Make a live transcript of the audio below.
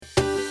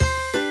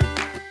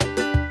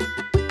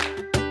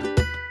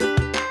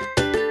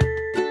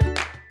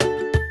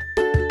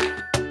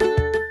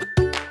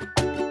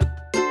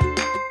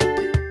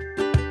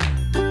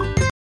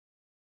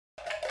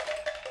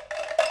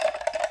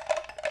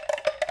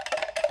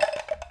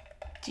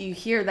Do you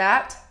hear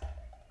that?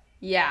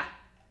 Yeah,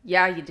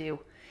 you do.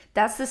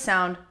 That's the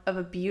sound of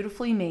a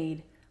beautifully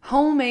made,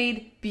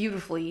 homemade,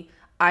 beautifully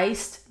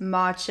iced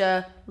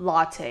matcha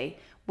latte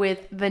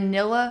with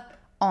vanilla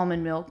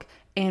almond milk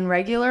and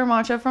regular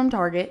matcha from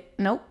Target.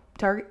 Nope,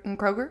 Target and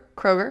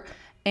Kroger,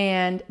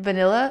 and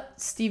vanilla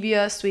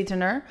stevia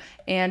sweetener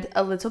and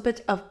a little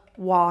bit of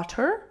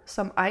water,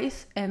 some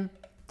ice, and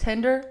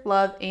tender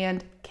love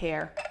and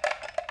care.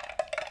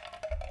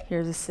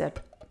 Here's a sip.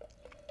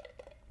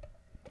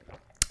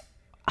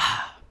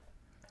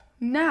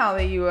 Now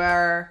that you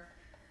are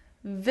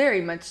very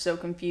much so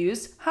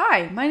confused,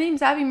 hi, my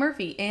name's Abby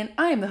Murphy, and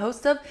I am the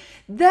host of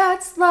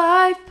That's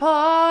Life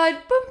Pod.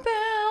 Boom,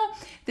 boom.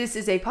 This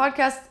is a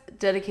podcast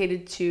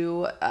dedicated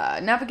to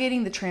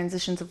navigating the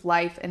transitions of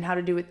life and how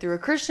to do it through a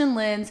Christian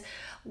lens.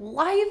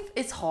 Life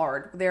is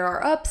hard. There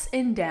are ups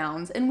and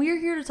downs, and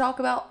we're here to talk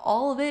about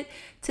all of it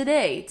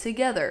today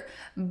together.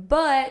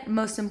 But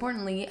most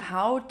importantly,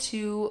 how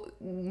to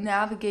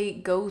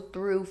navigate, go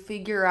through,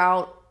 figure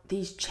out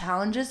these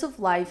challenges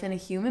of life in a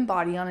human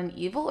body on an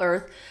evil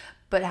earth,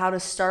 but how to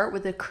start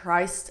with a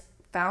Christ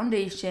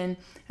foundation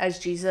as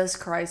Jesus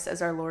Christ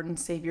as our Lord and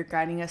Savior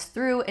guiding us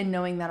through, and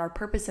knowing that our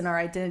purpose and our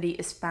identity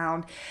is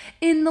found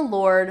in the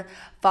Lord,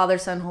 Father,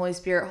 Son, Holy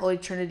Spirit, Holy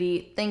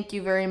Trinity. Thank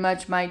you very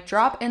much, mic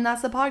drop. And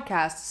that's the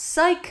podcast.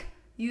 Psych!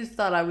 You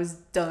thought I was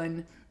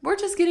done. We're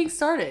just getting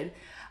started.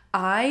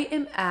 I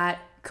am at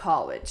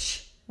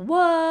college.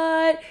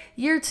 What?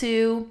 Year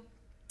 2.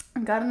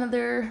 I've got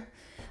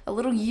a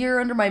little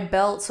year under my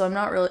belt, so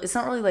it's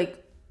not really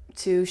like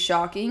too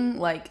shocking.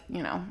 Like,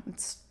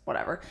 it's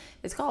whatever.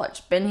 It's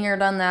college. Been here,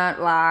 done that,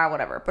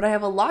 whatever. But I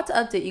have a lot to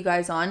update you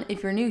guys on.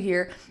 If you're new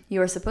here,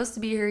 you are supposed to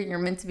be here, you're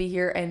meant to be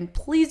here, and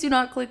please do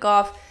not click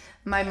off.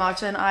 My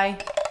matcha and I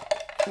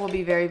will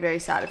be very, very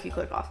sad if you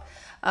click off.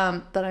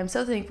 But I'm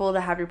so thankful to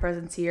have your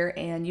presence here,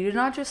 and you did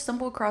not just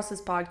stumble across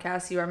this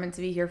podcast. You are meant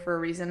to be here for a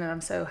reason, and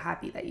I'm so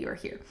happy that you are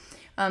here.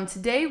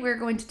 Today, we're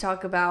going to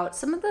talk about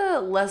some of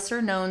the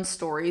lesser known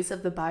stories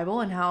of the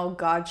Bible and how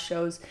God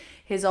shows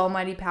his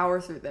almighty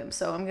power through them.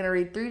 So I'm going to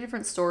read 3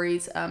 different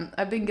stories.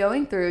 I've been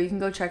going through, you can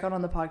go check out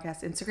on the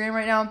podcast Instagram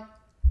right now,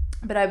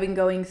 but I've been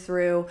going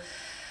through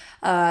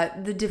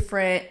the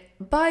different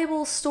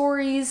Bible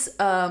stories,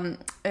 kind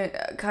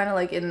of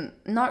like in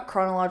not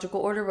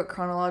chronological order, but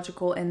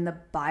chronological in the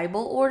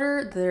Bible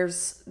order.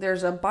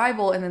 There's a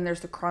Bible, and then there's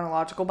the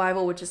chronological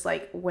Bible, which is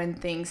like when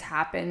things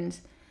happened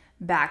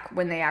back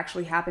when they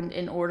actually happened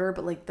in order.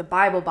 But like the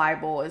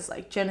Bible is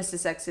like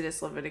Genesis,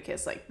 Exodus,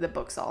 Leviticus, like the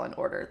books all in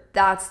order.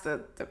 That's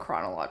the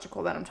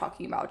chronological that I'm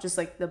talking about, just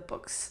like the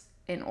books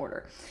in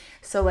order.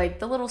 So like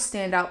the little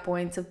standout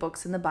points of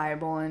books in the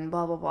Bible and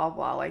blah, blah, blah,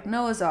 blah, like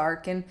Noah's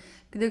Ark and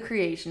the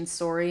creation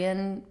story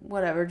and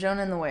whatever,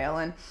 Jonah and the whale.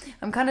 And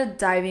I'm kind of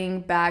diving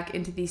back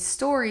into these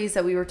stories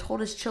that we were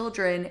told as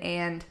children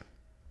and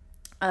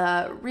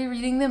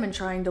rereading them and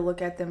trying to look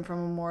at them from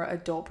a more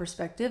adult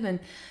perspective and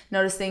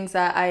notice things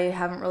that I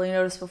haven't really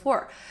noticed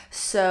before.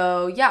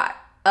 So yeah,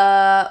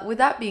 with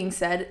that being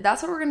said,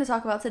 that's what we're going to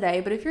talk about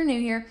today. But if you're new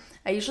here,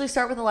 I usually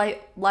start with a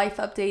life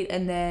update,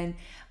 and then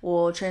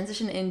we'll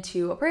transition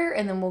into a prayer,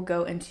 and then we'll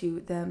go into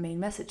the main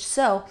message.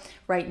 So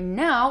right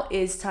now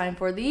is time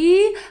for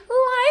the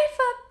life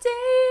update.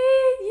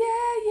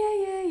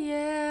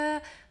 Yeah.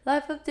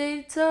 Life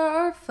updates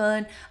are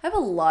fun. I have a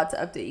lot to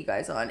update you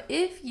guys on.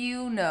 If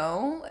you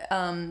know,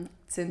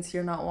 since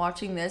you're not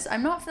watching this,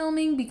 I'm not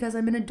filming because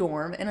I'm in a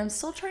dorm and I'm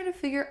still trying to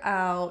figure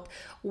out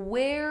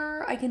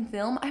where I can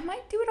film. I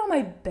might do it on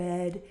my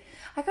bed.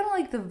 I kind of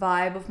like the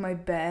vibe of my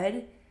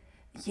bed.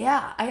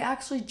 Yeah, I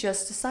actually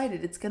just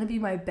decided it's going to be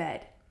my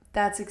bed.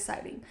 That's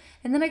exciting.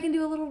 And then I can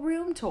do a little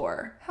room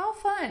tour. How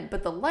fun.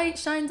 But the light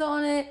shines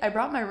on it. I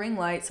brought my ring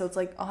light, so it's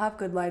like I'll have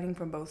good lighting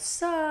from both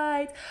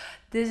sides.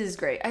 This is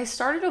great. I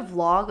started a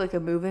vlog, like a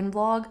move-in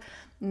vlog,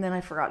 and then I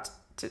forgot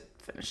to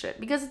finish it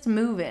because it's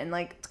move-in.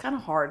 Like, it's kind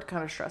of hard,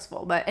 kind of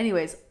stressful. But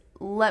anyways,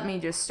 let me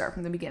just start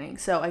from the beginning.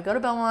 So I go to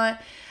Belmont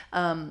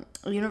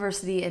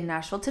University in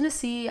Nashville,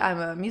 Tennessee. I'm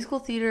a musical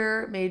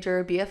theater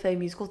major, BFA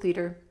musical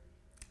theater.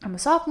 I'm a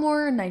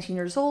sophomore, 19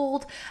 years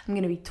old. I'm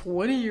going to be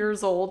 20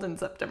 years old in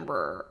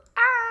September.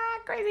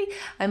 Crazy.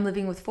 I'm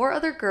living with 4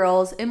 other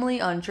girls, Emily,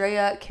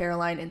 Andrea,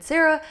 Caroline, and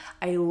Sarah.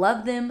 I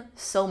love them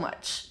so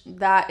much.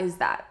 That is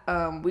that.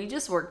 We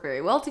just work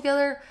very well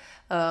together.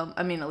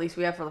 At least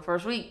we have for the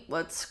first week.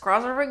 Let's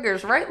cross our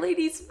fingers, right,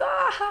 ladies?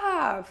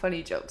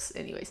 Funny jokes.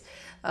 Anyways.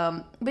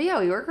 But yeah,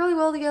 we work really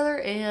well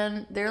together,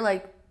 and they're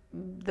like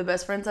the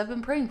best friends I've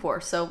been praying for.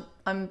 So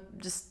I'm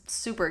just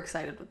super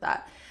excited with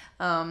that.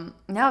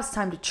 Now it's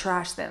time to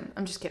trash them.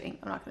 I'm just kidding.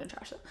 I'm not going to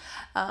trash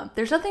them.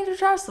 There's nothing to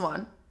trash them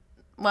on.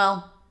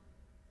 Well,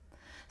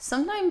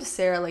 sometimes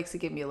Sarah likes to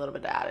give me a little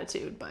bit of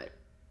attitude, but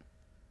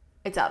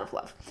it's out of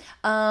love.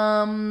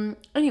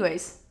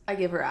 Anyways, I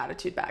give her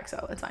attitude back,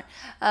 so it's fine.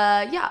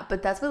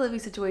 But that's my living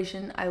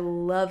situation. I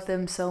love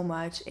them so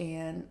much,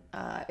 and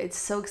it's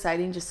so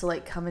exciting just to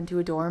like come into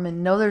a dorm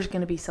and know there's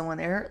going to be someone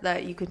there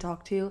that you can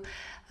talk to.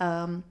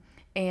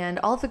 And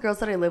all of the girls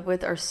that I live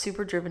with are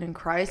super driven in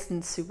Christ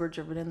and super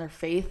driven in their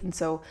faith. And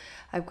so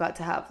I've got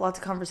to have lots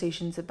of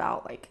conversations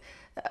about like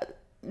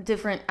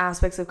different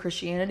aspects of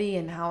Christianity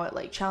and how it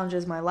like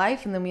challenges my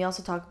life. And then we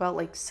also talk about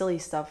like silly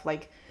stuff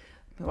like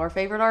who our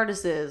favorite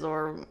artist is,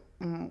 or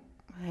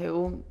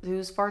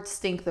whose farts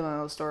stink the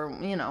most, or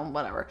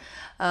whatever.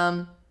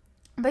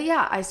 But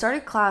yeah, I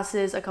started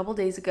classes a couple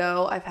days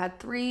ago. I've had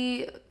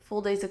 3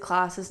 full days of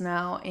classes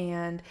now,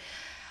 and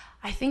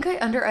I think I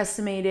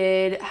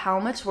underestimated how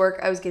much work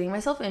I was getting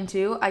myself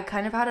into. I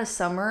kind of had a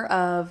summer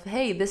of,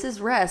 hey, this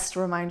is rest.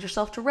 Remind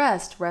yourself to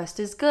rest. Rest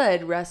is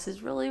good. Rest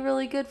is really,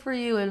 really good for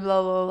you, and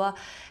blah, blah, blah.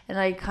 And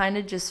I kind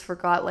of just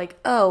forgot, like,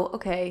 oh,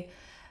 okay,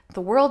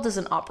 the world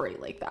doesn't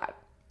operate like that.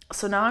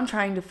 So now I'm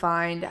trying to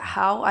find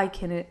how I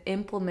can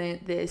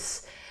implement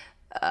this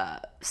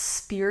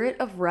spirit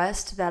of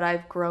rest that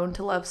I've grown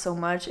to love so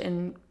much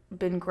and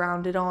been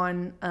grounded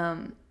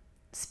on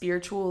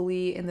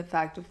spiritually, in the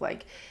fact of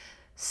like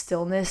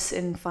stillness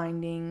and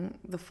finding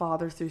the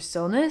Father through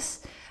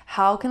stillness.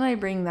 How can I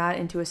bring that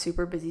into a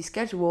super busy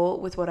schedule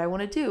with what I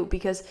want to do?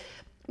 Because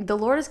the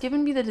Lord has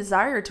given me the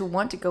desire to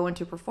want to go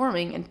into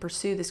performing and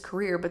pursue this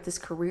career, but this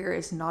career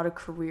is not a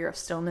career of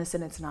stillness,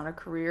 and it's not a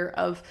career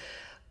of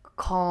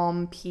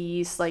calm,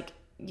 peace. Like,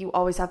 you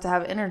always have to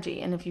have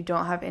energy, and if you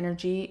don't have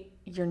energy,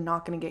 you're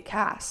not going to get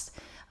cast.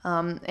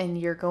 And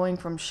you're going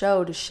from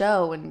show to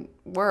show and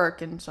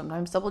work, and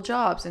sometimes double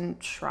jobs, and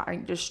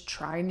trying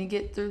to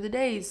get through the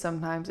days.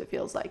 Sometimes it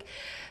feels like.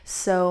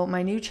 So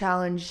my new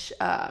challenge,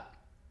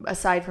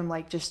 aside from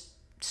like just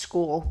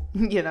school,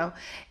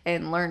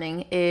 and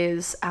learning,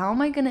 is how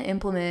am I going to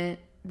implement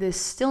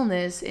this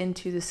stillness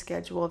into the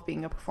schedule of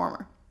being a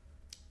performer?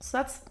 So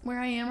that's where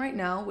I am right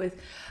now with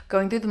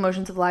going through the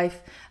motions of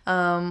life.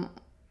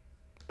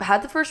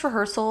 Had the first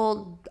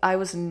rehearsal. I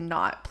was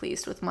not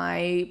pleased with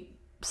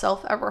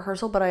myself at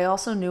rehearsal, but I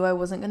also knew I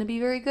wasn't going to be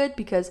very good,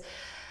 because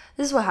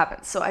this is what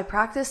happens. So I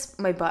practiced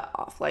my butt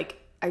off. Like,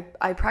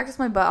 I practice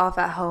my butt off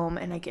at home,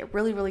 and I get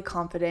really, really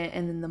confident.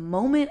 And then the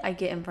moment I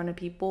get in front of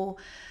people,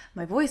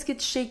 my voice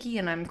gets shaky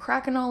and I'm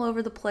cracking all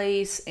over the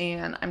place,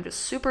 and I'm just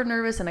super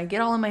nervous, and I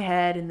get all in my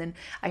head, and then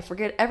I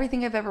forget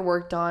everything I've ever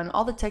worked on,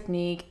 all the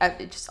technique.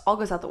 It just all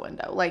goes out the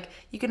window. Like,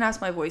 you can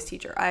ask my voice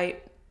teacher. I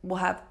will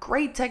have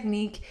great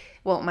technique.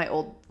 Well, my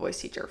old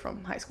voice teacher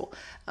from high school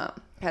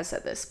has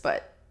said this,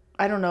 but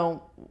I don't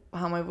know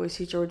how my voice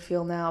teacher would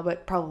feel now,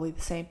 but probably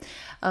the same.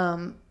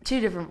 2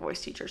 different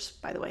voice teachers,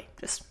 by the way,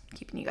 just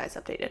keeping you guys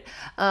updated.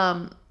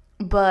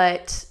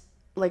 But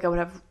like, I would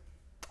have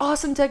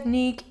awesome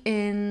technique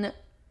in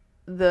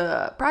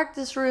the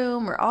practice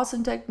room, or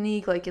awesome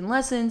technique like in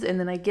lessons, and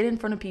then I get in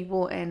front of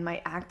people and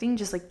my acting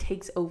just like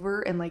takes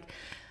over, and like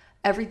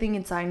everything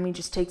inside me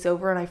just takes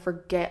over, and I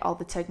forget all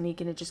the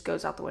technique, and it just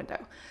goes out the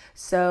window.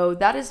 So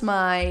that is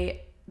my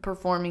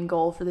performing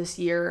goal for this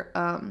year,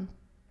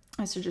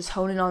 is to just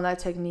hone in on that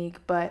technique.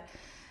 But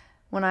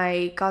when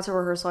I got to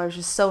rehearsal, I was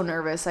just so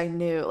nervous. I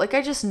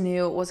just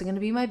knew it wasn't going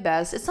to be my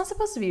best. It's not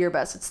supposed to be your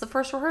best. It's the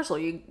first rehearsal.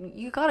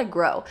 You got to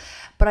grow.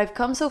 But I've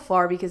come so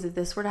far, because if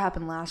this were to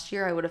happen last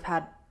year, I would have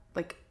had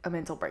like a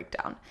mental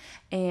breakdown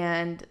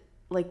and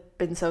like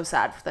been so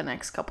sad for the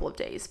next couple of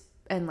days,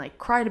 and like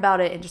cried about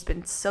it and just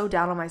been so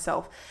down on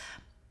myself.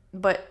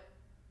 But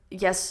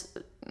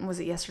was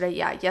it yesterday?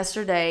 Yeah,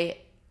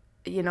 yesterday,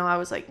 I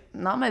was like,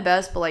 not my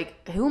best, but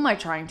like, who am I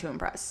trying to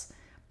impress?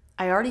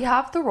 I already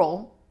have the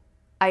role.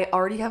 I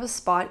already have a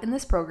spot in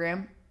this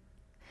program,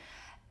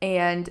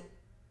 and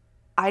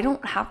I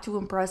don't have to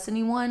impress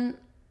anyone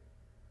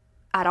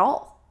at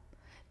all.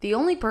 The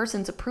only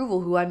person's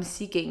approval who I'm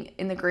seeking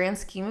in the grand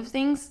scheme of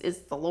things is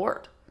the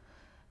Lord.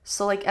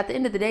 So like, at the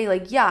end of the day,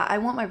 like, yeah, I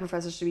want my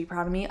professors to be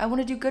proud of me. I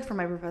want to do good for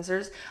my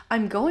professors.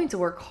 I'm going to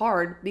work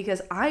hard,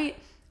 because I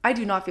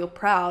do not feel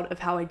proud of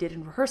how I did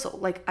in rehearsal.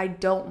 Like, I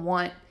don't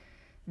want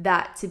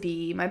that to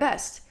be my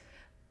best.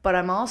 But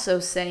I'm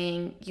also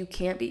saying you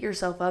can't beat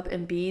yourself up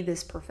and be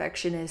this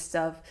perfectionist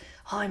of,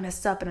 oh, I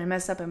messed up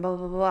and blah,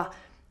 blah, blah.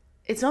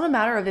 It's not a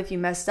matter of if you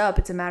messed up.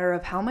 It's a matter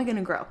of, how am I going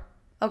to grow?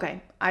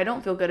 Okay, I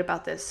don't feel good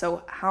about this,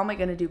 so how am I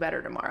going to do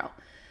better tomorrow?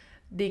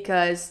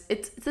 Because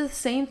it's the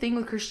same thing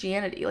with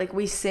Christianity. Like,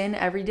 we sin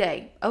every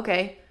day.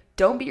 Okay,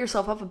 don't beat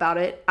yourself up about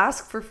it.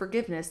 Ask for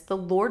forgiveness. The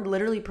Lord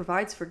literally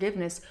provides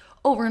forgiveness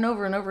over and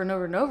over and over and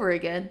over and over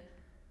again.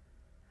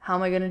 How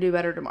am I going to do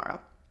better tomorrow?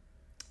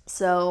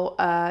 So,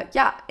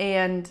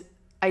 and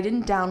I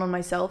didn't down on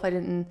myself. I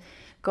didn't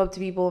go up to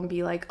people and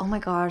be like, oh my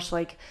gosh,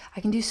 like,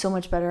 I can do so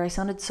much better. I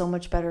sounded so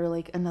much better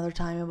like another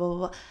time, and blah, blah,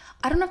 blah.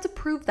 I don't have to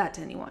prove that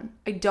to anyone.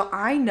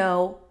 I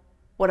know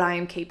what I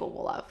am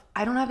capable of.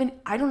 I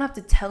don't have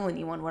to tell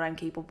anyone what I'm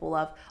capable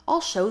of.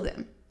 I'll show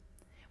them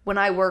when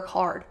I work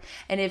hard.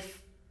 And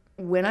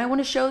when I want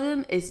to show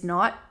them is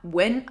not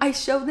when I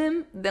show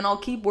them, then I'll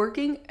keep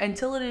working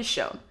until it is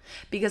shown,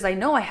 because I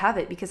know I have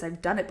it, because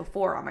I've done it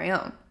before on my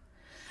own.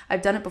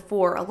 I've done it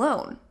before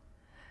alone.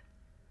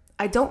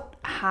 I don't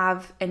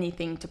have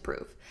anything to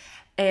prove.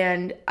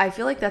 And I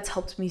feel like that's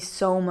helped me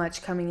so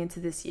much coming into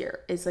this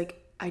year. Is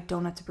like, I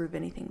don't have to prove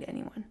anything to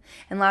anyone.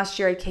 And last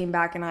year I came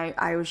back and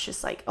I was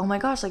just like, oh my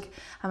gosh, like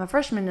I'm a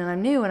freshman and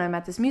I'm new and I'm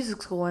at this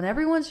music school and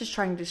everyone's just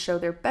trying to show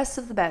their best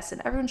of the best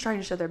and everyone's trying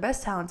to show their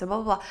best talents and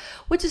blah, blah, blah,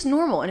 which is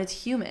normal and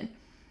it's human.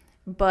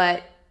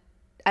 But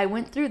I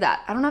went through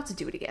that. I don't have to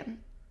do it again.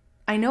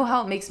 I know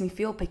how it makes me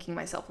feel picking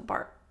myself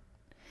apart.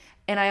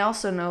 And I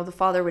also know the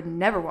Father would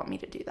never want me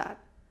to do that.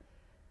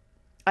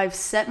 I've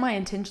set my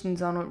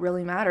intentions on what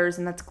really matters,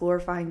 and that's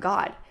glorifying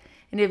God.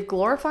 And if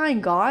glorifying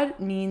God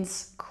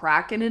means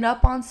cracking it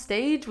up on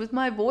stage with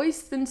my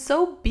voice, then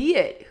so be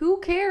it. Who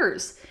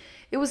cares?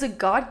 It was a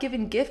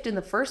God-given gift in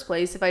the first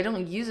place. If I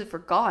don't use it for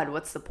God,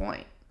 what's the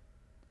point?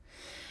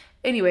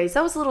 Anyways,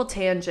 that was a little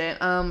tangent.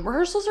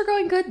 Rehearsals are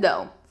going good,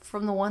 though,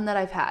 from the one that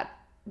I've had,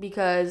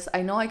 because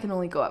I know I can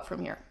only go up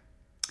from here.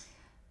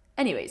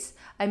 Anyways,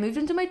 I moved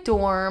into my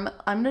dorm.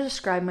 I'm going to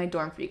describe my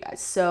dorm for you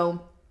guys.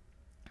 So,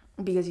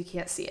 because you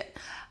can't see it.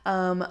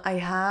 I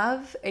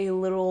have a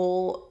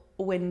little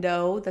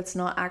window that's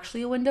not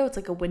actually a window. It's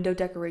like a window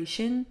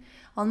decoration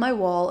on my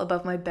wall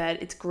above my bed.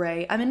 It's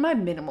gray. I'm in my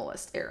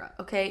minimalist era,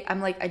 okay?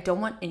 I'm like, I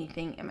don't want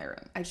anything in my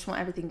room. I just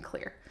want everything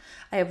clear.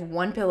 I have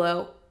one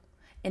pillow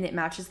and it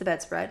matches the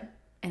bedspread.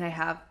 And I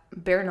have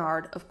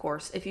Bernard, of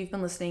course. If you've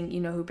been listening, you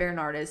know who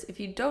Bernard is. If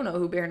you don't know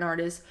who Bernard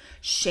is,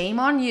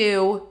 shame on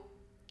you.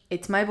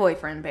 It's my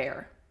boyfriend,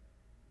 Bear.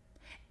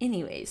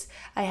 Anyways,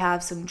 I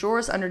have some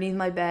drawers underneath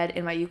my bed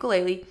and my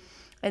ukulele.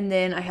 And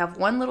then I have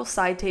one little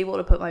side table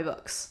to put my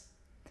books.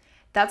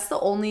 That's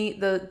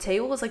the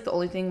table is like the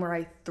only thing where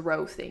I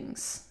throw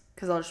things,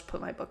 because I'll just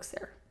put my books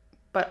there.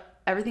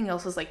 But everything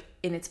else is like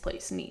in its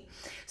place, neat.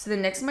 So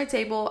then next to my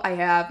table, I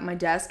have my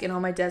desk, and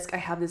on my desk, I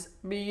have this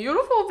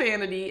beautiful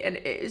vanity, and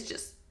it is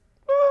just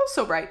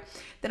so bright.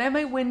 Then I have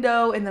my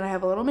window, and then I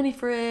have a little mini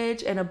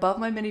fridge, and above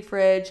my mini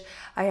fridge,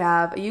 I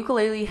have a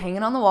ukulele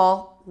hanging on the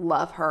wall.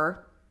 Love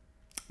her.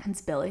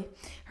 It's Billy.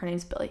 Her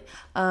name's Billy.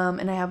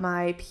 And I have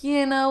my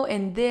piano,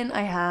 and then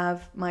I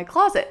have my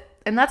closet,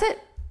 and that's it.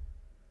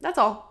 That's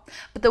all.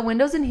 But the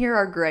windows in here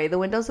are gray. The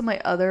windows in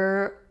my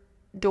other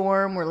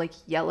dorm were like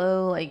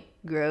yellow, like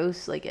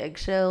gross, like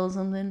eggshell or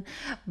something.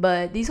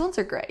 But these ones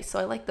are gray, so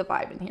I like the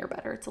vibe in here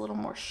better. It's a little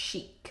more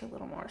chic, a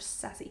little more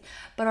sassy.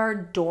 But our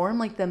dorm,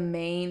 like the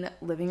main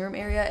living room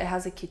area, it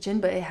has a kitchen,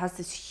 but it has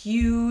this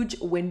huge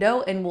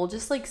window, and we'll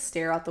just like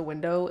stare out the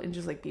window and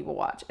just like people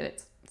watch, and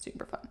it's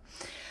super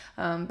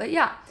fun. But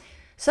yeah.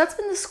 So that's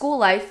been the school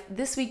life.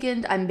 This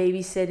weekend, I'm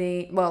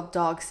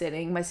dog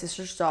sitting my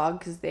sister's dog,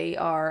 because they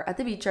are at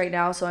the beach right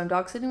now. So I'm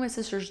dog sitting my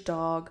sister's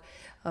dog.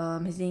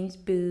 His name's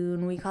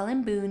Boone. We call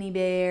him Boonie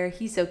Bear.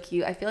 He's so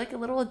cute. I feel like a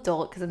little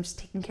adult because I'm just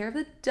taking care of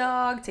the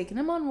dog, taking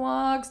him on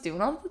walks,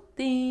 doing all the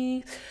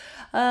things.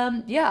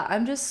 Yeah,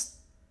 I'm just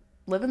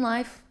living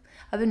life.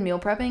 I've been meal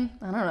prepping.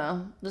 I don't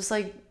know. Just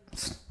like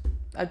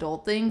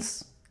adult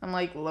things. I'm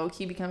like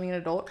low-key becoming an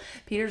adult.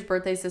 Peter's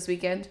birthday's this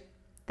weekend.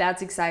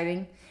 That's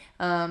exciting.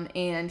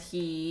 And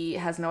he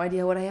has no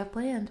idea what I have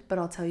planned, but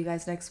I'll tell you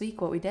guys next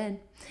week what we did.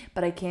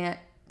 But I can't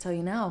tell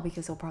you now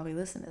because he'll probably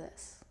listen to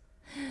this.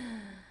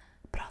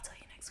 But I'll tell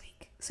you next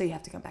week. So you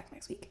have to come back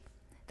next week.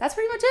 That's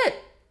pretty much it.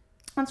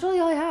 That's really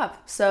all I have.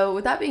 So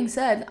with that being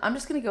said, I'm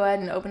just going to go ahead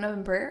and open up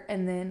in prayer,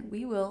 and then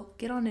we will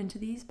get on into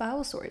these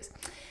Bible stories.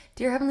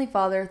 Dear Heavenly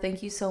Father,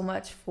 thank you so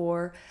much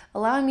for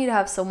allowing me to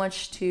have so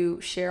much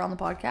to share on the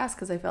podcast,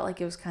 because I felt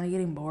like it was kind of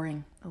getting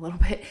boring a little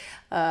bit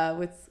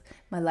with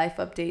my life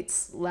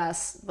updates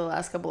the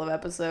last couple of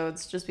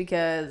episodes, just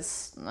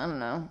because, I don't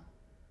know,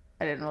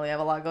 I didn't really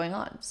have a lot going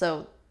on.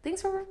 So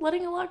thanks for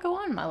letting a lot go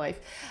on in my life.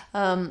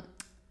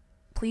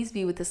 Please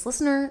be with this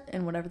listener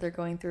and whatever they're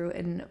going through,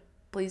 and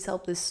please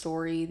help these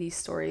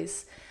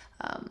stories,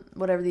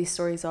 whatever these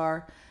stories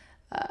are,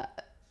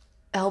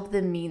 help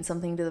them mean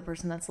something to the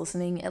person that's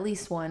listening, at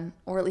least one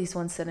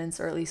sentence,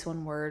 or at least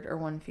one word or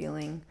one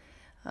feeling,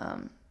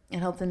 and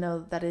help them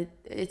know that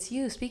it's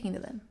you speaking to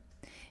them.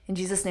 In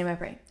Jesus' name I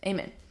pray.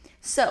 Amen.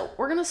 So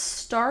we're going to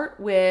start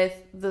with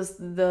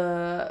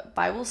the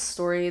Bible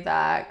story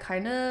that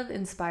kind of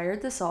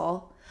inspired this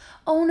all.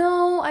 Oh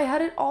no, I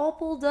had it all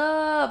pulled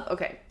up.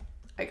 Okay,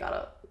 I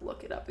gotta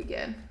look it up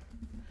again.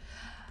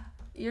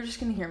 You're just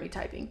going to hear me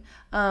typing.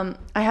 I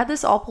had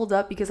this all pulled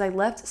up because I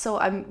left. So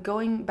I'm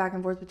going back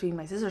and forth between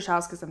my sister's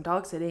house because I'm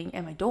dog sitting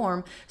and my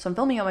dorm. So I'm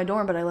filming at my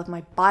dorm, but I left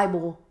my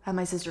Bible at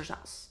my sister's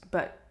house.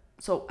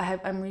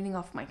 I'm reading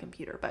off my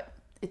computer, but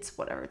it's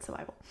whatever. It's the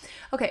Bible.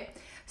 Okay.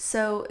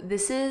 So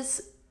this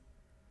is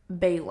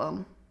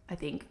Balaam. I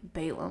think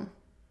Balaam.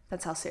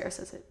 That's how Sarah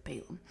says it.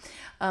 Balaam.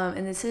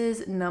 And this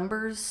is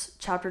Numbers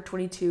chapter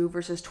 22,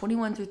 verses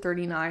 21 through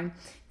 39.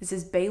 This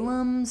is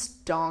Balaam's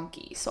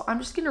donkey. So I'm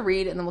just going to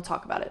read and then we'll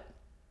talk about it.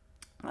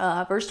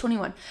 Verse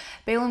 21.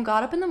 Balaam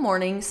got up in the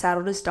morning,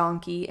 saddled his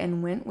donkey,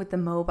 and went with the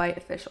Moabite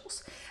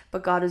officials.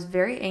 But God was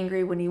very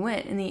angry when he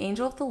went, and the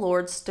angel of the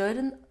Lord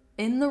stood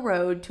in the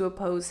road to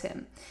oppose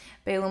him.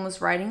 Balaam was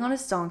riding on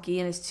his donkey,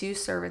 and his 2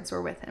 servants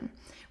were with him.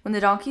 When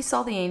the donkey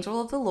saw the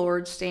angel of the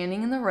Lord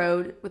standing in the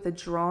road with a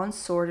drawn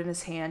sword in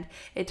his hand,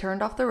 it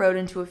turned off the road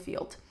into a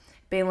field.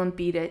 Balaam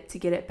beat it to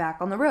get it back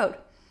on the road.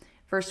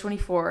 Verse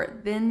 24,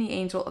 then the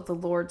angel of the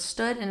Lord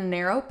stood in a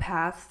narrow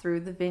path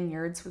through the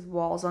vineyards with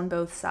walls on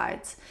both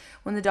sides.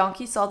 When the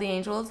donkey saw the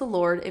angel of the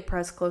Lord, it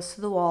pressed close to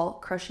the wall,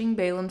 crushing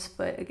Balaam's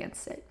foot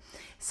against it.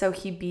 So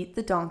he beat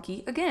the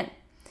donkey again.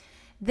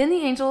 Then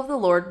the angel of the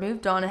Lord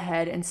moved on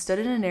ahead and stood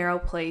in a narrow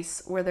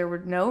place where there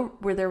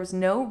was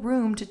no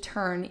room to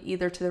turn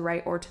either to the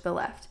right or to the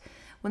left.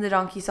 When the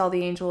donkey saw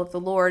the angel of the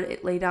Lord,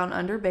 it lay down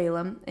under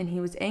Balaam, and he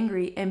was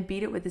angry and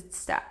beat it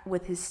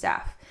with his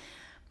staff.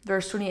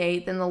 Verse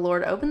 28, then the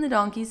Lord opened the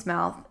donkey's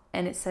mouth,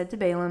 and it said to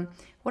Balaam,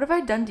 what have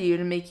I done to you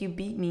to make you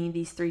beat me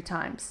these 3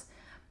 times?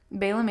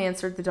 Balaam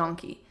answered the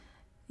donkey,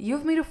 you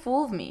have made a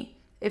fool of me.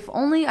 If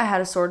only I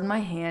had a sword in my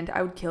hand,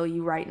 I would kill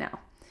you right now.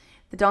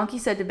 The donkey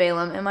said to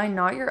Balaam, am I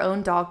not your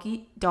own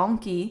donkey,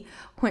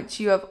 which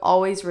you have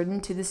always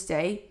ridden to this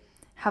day?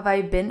 Have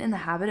I been in the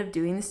habit of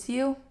doing this to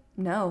you?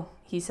 No,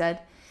 he said.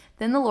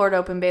 Then the Lord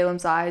opened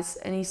Balaam's eyes,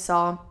 and he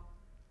saw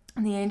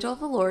the angel of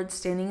the Lord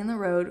standing in the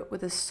road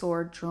with a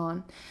sword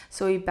drawn.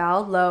 So he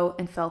bowed low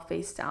and fell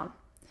face down.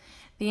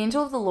 The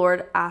angel of the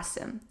Lord asked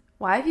him,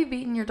 why have you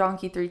beaten your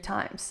donkey 3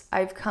 times? I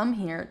have come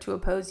here to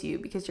oppose you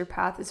because your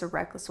path is a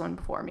reckless one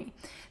before me.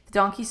 The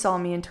donkey saw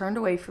me and turned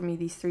away from me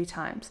these 3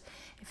 times.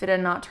 If it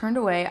had not turned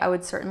away, I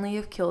would certainly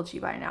have killed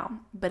you by now,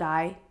 but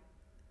I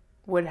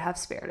would have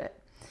spared it.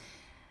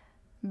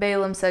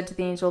 Balaam said to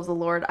the angel of the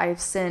Lord, I have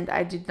sinned.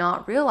 I did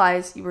not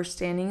realize you were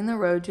standing in the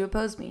road to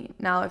oppose me.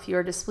 Now, if you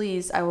are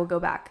displeased, I will go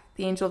back.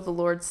 The angel of the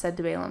Lord said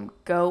to Balaam,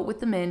 go with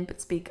the men, but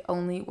speak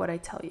only what I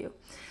tell you.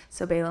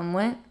 So Balaam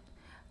went.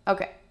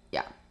 Okay,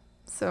 yeah.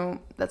 So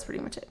that's pretty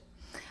much it.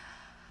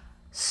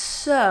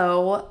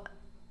 So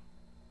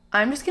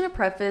I'm just going to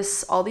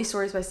preface all these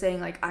stories by saying,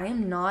 like, I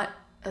am not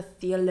a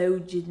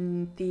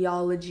theologian,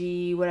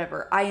 theology,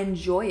 whatever. I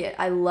enjoy it.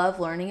 I love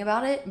learning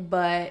about it,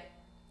 but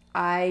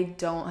I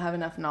don't have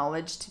enough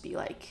knowledge to be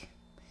like,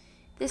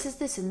 this is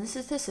this, and this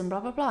is this, and blah,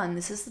 blah, blah, and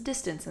this is the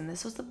distance, and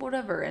this was the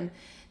whatever, and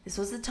this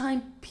was the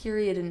time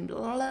period, and blah,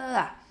 blah,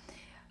 blah.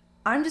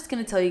 I'm just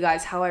going to tell you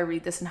guys how I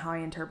read this and how I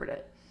interpret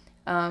it,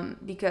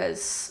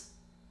 because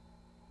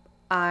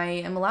I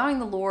am allowing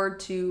the Lord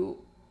to,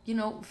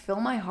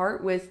 fill my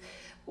heart with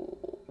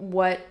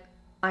what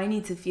I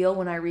need to feel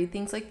when I read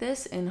things like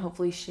this, and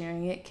hopefully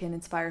sharing it can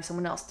inspire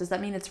someone else. Does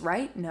that mean it's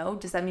right? No.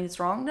 Does that mean it's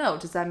wrong? No.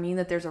 Does that mean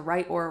that there's a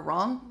right or a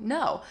wrong?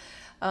 No.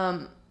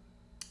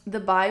 The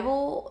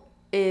Bible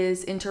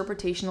is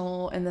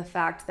interpretational in the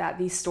fact that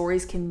these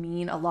stories can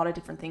mean a lot of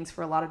different things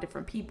for a lot of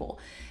different people.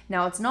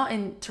 Now, it's not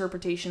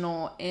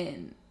interpretational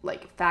in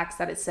like facts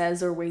that it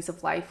says or ways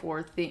of life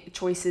or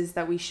choices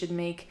that we should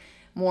make,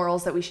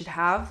 morals that we should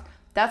have.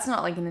 That's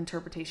not like an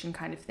interpretation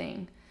kind of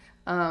thing.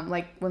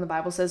 Like when the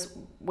Bible says,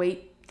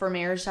 wait for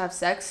marriage to have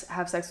sex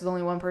with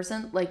only one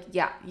person, like,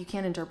 yeah, you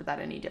can't interpret that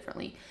any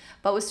differently.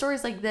 But with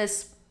stories like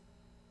this,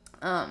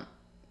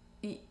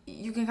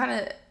 you can kind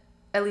of,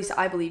 at least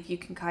I believe you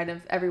can kind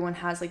of, everyone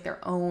has like their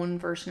own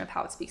version of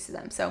how it speaks to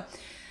them. So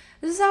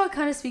this is how it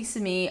kind of speaks to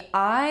me.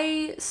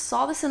 I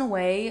saw this in a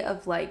way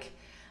of like,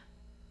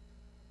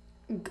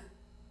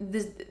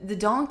 the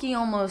donkey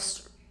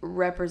almost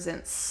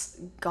represents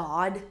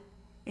God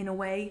in a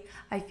way,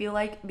 I feel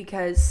like,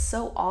 because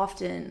so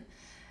often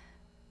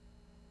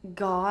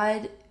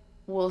God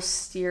will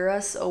steer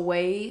us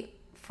away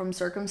from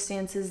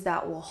circumstances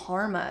that will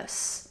harm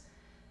us,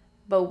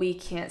 but we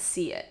can't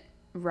see it,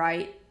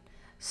 right?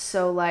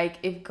 So like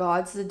if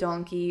God's the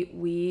donkey,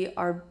 we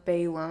are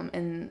Balaam,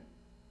 and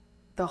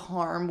the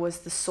harm was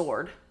the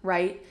sword,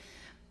 right?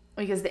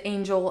 Because the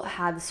angel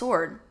had the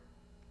sword,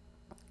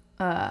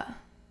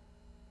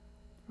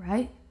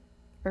 right?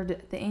 Or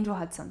the angel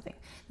had something.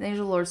 The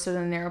angel of the Lord stood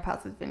in a narrow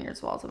path with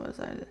vineyards, walls,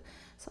 and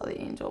saw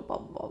the angel, blah,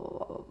 blah, blah,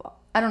 blah, blah, blah.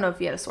 I don't know if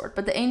he had a sword,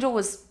 but the angel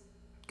was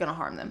going to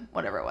harm them,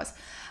 whatever it was.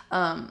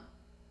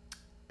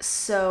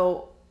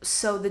 So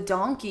the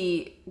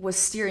donkey was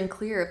steering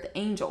clear of the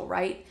angel,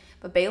 right?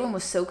 But Balaam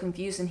was so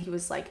confused, and he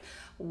was like,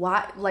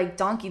 why, like,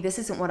 donkey, this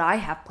isn't what I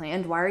have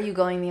planned. Why are you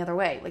going the other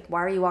way? Like,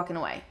 why are you walking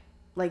away?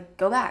 Like,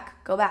 go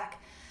back.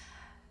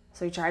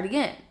 So he tried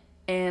again,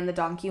 and the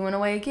donkey went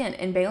away again.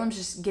 And Balaam's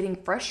just getting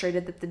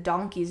frustrated that the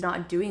donkey's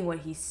not doing what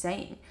he's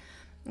saying.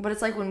 But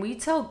it's like when we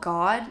tell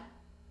God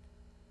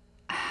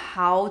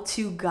how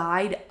to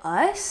guide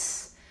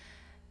us,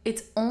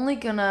 it's only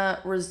gonna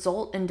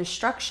result in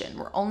destruction.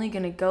 We're only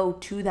gonna go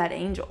to that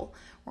angel.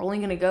 We're only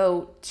gonna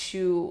go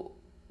to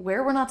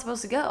where we're not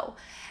supposed to go.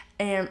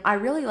 And I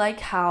really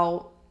like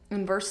how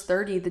in verse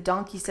 30, the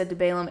donkey said to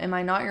Balaam, am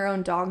I not your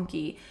own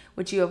donkey,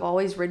 which you have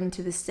always ridden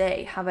to this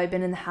day? Have I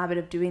been in the habit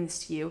of doing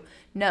this to you?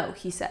 No,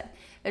 he said.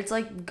 It's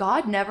like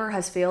God never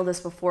has failed us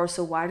before,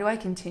 so why do I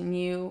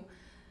continue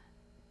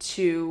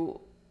to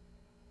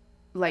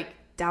like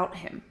doubt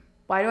him?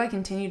 Why do I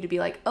continue to be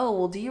like, oh,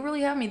 well, do you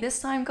really have me this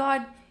time,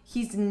 God?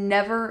 He's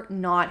never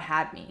not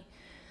had me.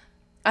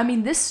 I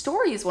mean, this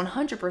story is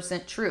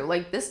 100% true.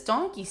 Like, this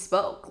donkey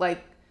spoke.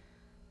 Like,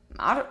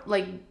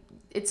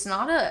 it's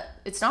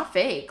not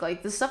fake.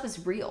 Like, this stuff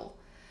is real.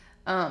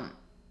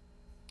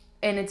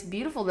 and it's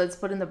beautiful that it's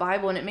put in the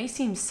Bible, and it may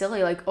seem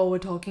silly, like, oh, a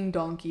talking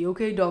donkey,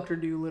 okay, Dr.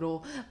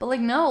 Doolittle, but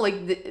like, no, like,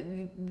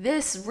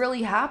 this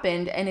really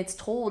happened, and it's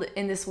told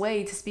in this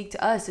way to speak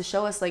to us, to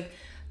show us, like,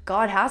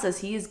 God has us.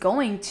 He is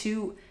going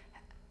to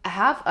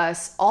have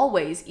us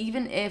always,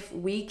 even if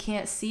we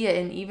can't see it,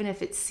 and even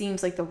if it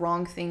seems like the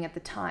wrong thing at the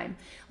time.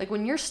 Like,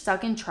 when you're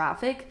stuck in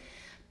traffic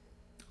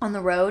on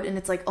the road and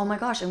it's like, oh my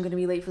gosh, I'm going to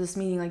be late for this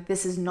meeting. Like,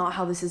 this is not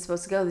how this is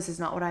supposed to go. This is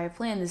not what I have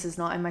planned. This is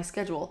not in my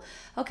schedule.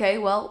 Okay,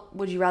 well,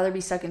 would you rather be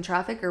stuck in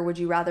traffic, or would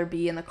you rather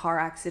be in the car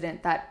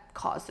accident that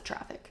caused the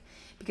traffic?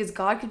 Because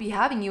God could be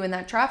having you in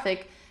that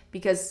traffic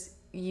because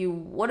you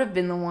would have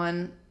been the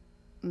one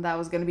that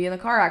was going to be in the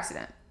car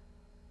accident.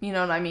 You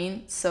know what I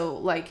mean? So,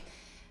 like,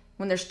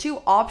 when there's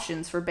two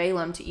options for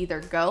Balaam to either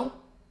go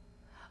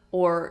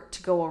or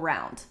to go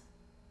around,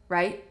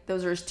 right?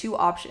 Those are his two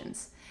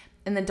options.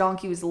 And the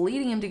donkey was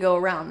leading him to go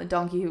around. The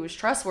donkey who was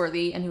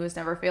trustworthy and who has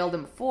never failed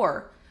him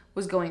before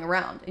was going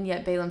around. And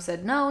yet Balaam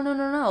said, no.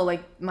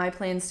 Like, my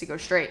plan's to go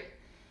straight.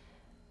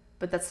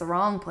 But that's the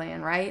wrong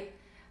plan, right?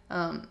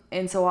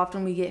 And so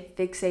often we get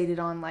fixated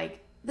on,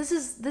 like, this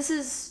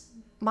is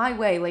my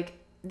way. Like,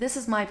 this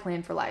is my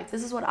plan for life.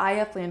 This is what I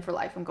have planned for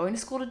life. I'm going to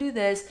school to do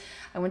this.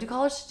 I went to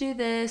college to do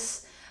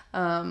this.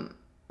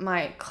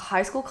 My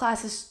high school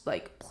class is,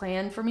 like,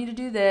 planned for me to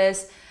do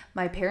this.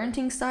 My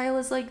parenting style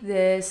is like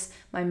this.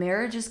 My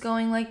marriage is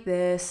going like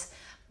this.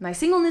 My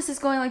singleness is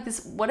going like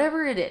this.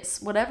 Whatever it is,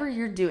 whatever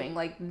you're doing,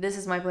 like, this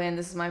is my plan,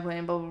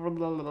 blah, blah, blah,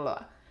 blah, blah,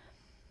 blah.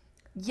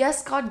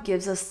 Yes, God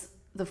gives us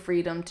the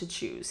freedom to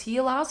choose. He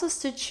allows us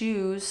to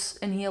choose,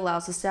 and he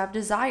allows us to have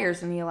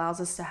desires, and he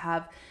allows us to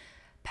have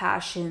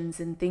passions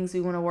and things we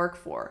want to work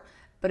for.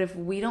 But if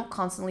we don't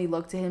constantly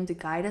look to him to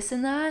guide us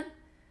in that,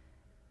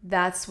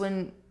 that's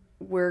when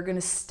we're going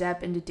to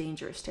step into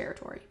dangerous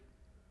territory.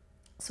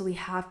 So we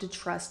have to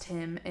trust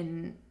him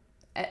in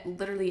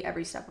literally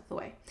every step of the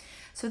way.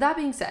 So that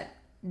being said,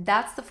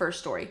 that's the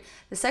first story.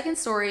 The second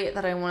story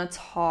that I want to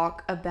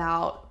talk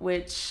about,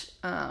 which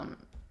I'm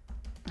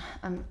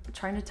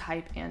trying to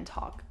type and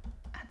talk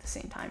at the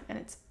same time, and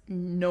it's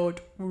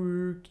not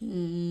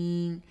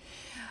working,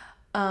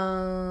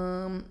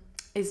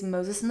 is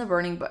Moses in the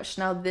burning bush.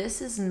 Now, this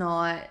is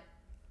not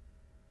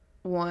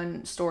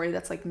one story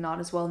that's, like, not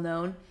as well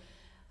known.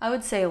 I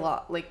would say a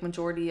lot, like,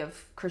 majority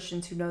of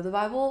Christians who know the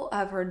Bible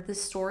have heard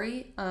this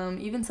story.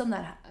 Even some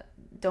that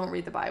don't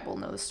read the Bible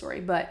know the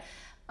story. But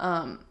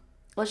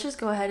let's just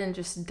go ahead and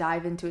just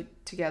dive into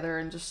it together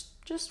and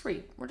just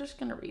read. We're just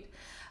going to read.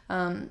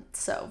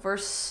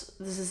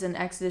 This is in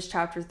Exodus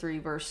chapter 3,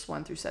 verse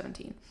 1 through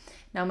 17.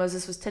 Now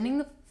Moses was tending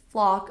the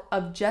flock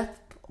of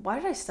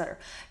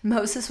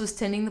Moses was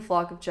tending the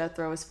flock of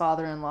Jethro, his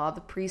father-in-law,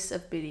 the priest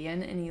of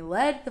Midian, and he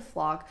led the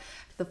flock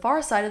to the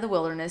far side of the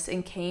wilderness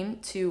and came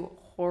to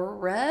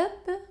Horeb,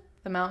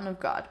 the mountain of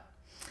God.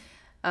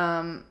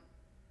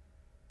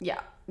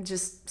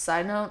 Just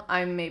side note,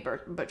 I may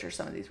butcher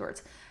some of these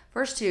words.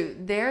 Verse 2,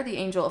 there the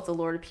angel of the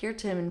Lord appeared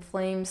to him in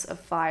flames of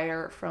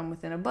fire from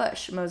within a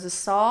bush. Moses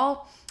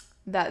saw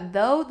that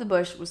though the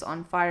bush was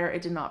on fire,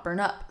 it did not burn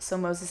up. So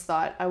Moses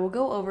thought, I will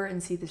go over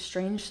and see this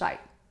strange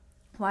sight,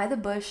 why the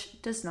bush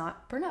does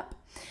not burn up.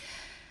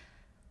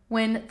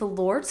 When the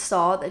Lord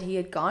saw that he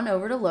had gone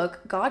over to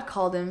look, God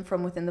called him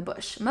from within the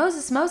bush,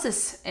 Moses,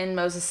 Moses. And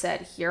Moses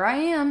said, here I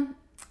am.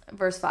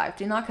 Verse 5,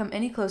 do not come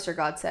any closer,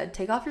 God said.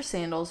 Take off your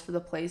sandals, for the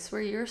place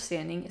where you are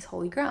standing is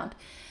holy ground.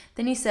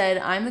 Then he said,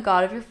 I am the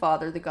God of your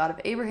father, the God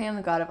of Abraham,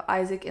 the God of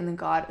Isaac, and the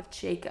God of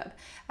Jacob.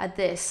 At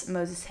this,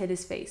 Moses hid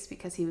his face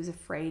because he was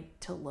afraid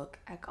to look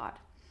at God.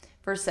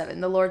 Verse 7,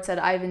 the Lord said,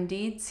 I have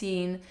indeed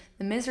seen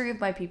the misery of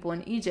my people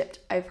in Egypt.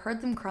 I have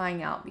heard them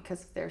crying out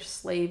because of their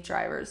slave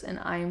drivers, and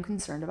I am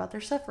concerned about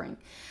their suffering.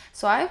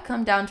 So I have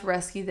come down to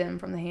rescue them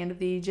from the hand of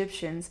the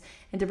Egyptians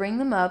and to bring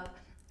them up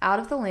out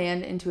of the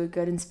land into a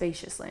good and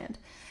spacious land,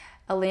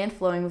 a land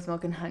flowing with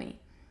milk and honey,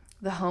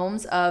 the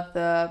homes of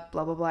the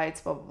blah, blah,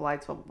 blights, blah, blah,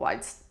 blights, blah, blah,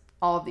 blights,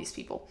 all of these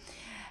people.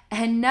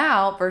 And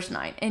now, verse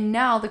 9, and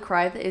now the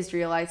cry of the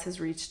Israelites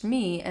has reached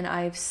me, and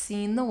I have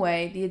seen the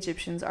way the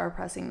Egyptians are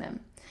oppressing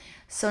them.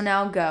 So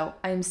now go,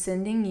 I am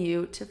sending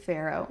you to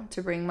Pharaoh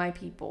to bring my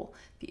people,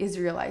 the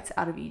Israelites,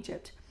 out of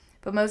Egypt.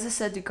 But Moses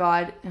said to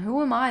God, who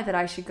am I that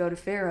I should go to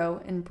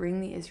Pharaoh and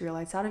bring the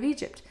Israelites out of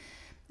Egypt?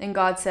 And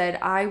God said,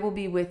 I will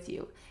be with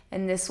you,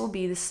 and this will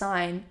be the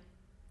sign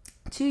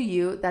to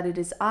you that it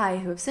is I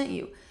who have sent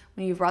you.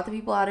 When you have brought the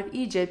people out of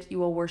Egypt, you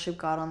will worship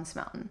God on this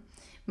mountain.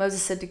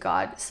 Moses said to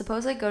God,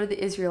 suppose I go to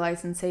the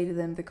Israelites and say to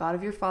them, the God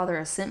of your father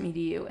has sent me to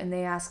you, and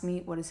they ask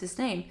me, what is his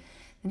name?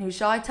 Then who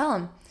shall I tell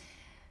him?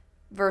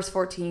 Verse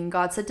 14,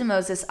 God said to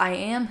Moses, I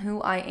am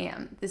who I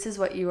am. This is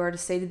what you are to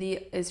say to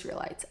the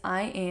Israelites.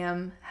 I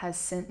am has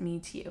sent me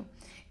to you.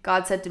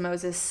 God said to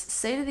Moses,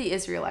 say to the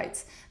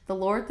Israelites, the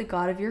Lord, the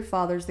God of your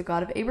fathers, the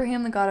God of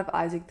Abraham, the God of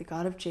Isaac, the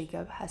God of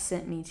Jacob, has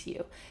sent me to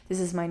you. This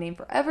is my name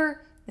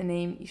forever, the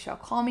name you shall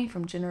call me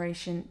from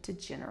generation to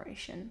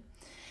generation.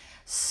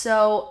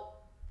 So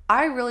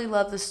I really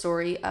love the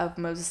story of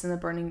Moses in the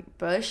burning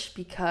bush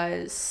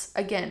because,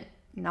 again,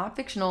 not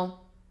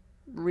fictional,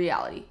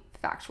 reality.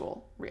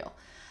 Factual, real.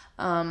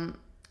 And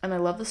I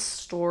love the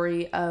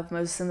story of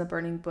Moses in the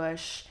burning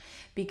bush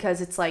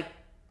because it's like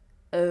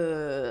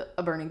a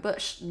burning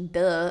bush.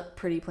 Duh,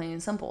 pretty plain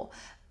and simple.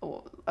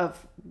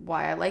 Of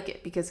why I like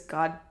it, because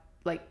God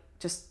like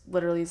just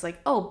literally is like,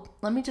 oh,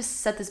 let me just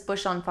set this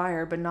bush on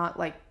fire, but not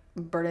like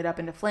burn it up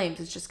into flames.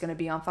 It's just going to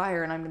be on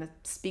fire and I'm going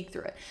to speak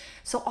through it.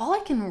 So all I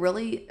can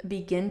really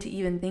begin to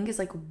even think is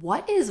like,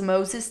 what is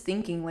Moses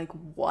thinking? Like,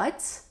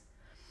 what?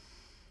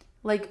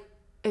 Like,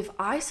 if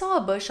I saw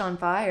a bush on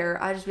fire,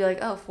 I'd just be like,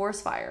 oh,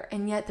 forest fire.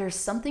 And yet there's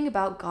something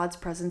about God's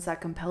presence that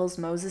compels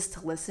Moses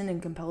to listen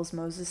and compels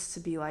Moses to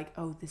be like,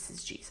 oh, this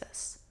is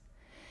Jesus.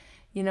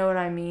 You know what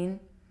I mean?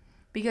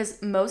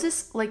 Because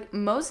Moses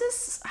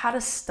had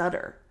a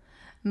stutter.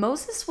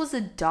 Moses was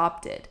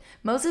adopted.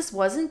 Moses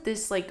wasn't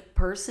this like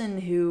person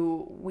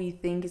who we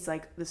think is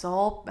like this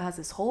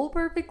whole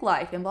perfect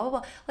life and blah, blah,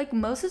 blah. Like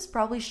Moses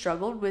probably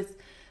struggled with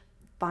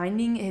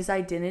finding his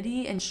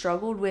identity and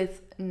struggled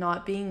with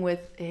not being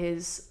with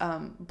his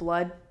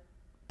blood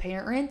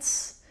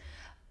parents.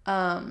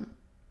 And,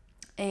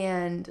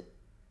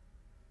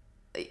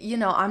 you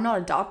know, I'm not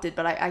adopted,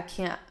 but I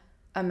can't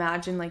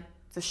imagine like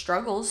the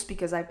struggles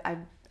because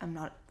I'm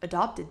not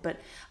adopted, but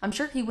I'm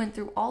sure he went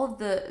through all of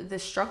the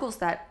struggles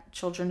that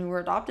children who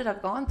were adopted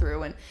have gone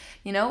through. And,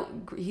 you know,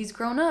 he's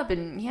grown up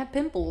and he had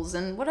pimples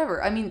and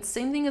whatever. I mean,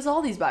 same thing as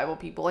all these Bible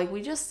people. Like,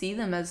 we just see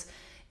them as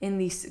in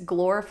these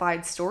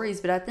glorified stories,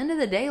 but at the end of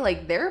the day,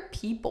 like, they're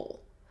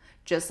people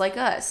just like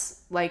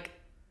us. Like,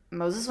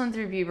 Moses went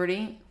through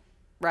puberty,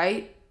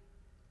 right?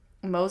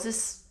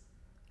 Moses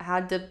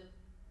had to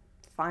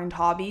find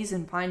hobbies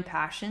and find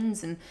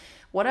passions and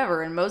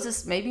whatever. And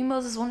maybe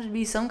Moses wanted to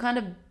be some kind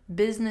of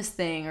business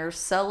thing or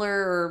seller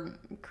or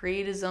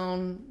create his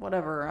own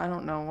whatever. I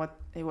don't know what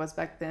it was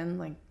back then,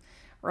 like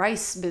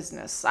rice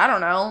business. I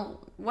don't know,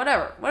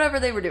 whatever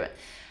they were doing.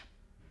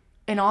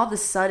 And all of a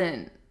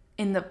sudden,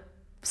 in the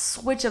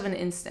switch of an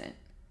instant,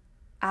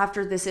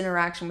 after this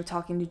interaction with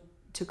talking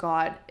to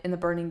God in the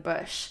burning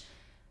bush,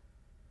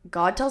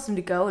 God tells him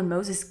to go and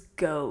Moses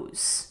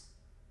goes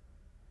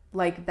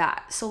like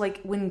that. So like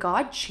when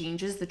God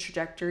changes the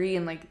trajectory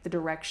and like the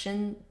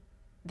direction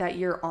that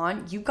you're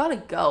on, you gotta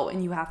go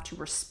and you have to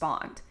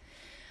respond.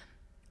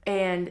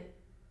 And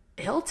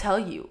he'll tell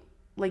you,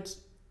 like,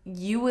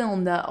 you will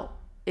know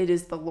it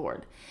is the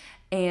Lord.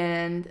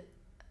 And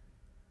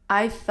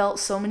I felt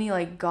so many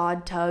like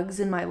God tugs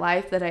in my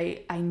life that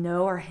I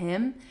know are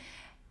him,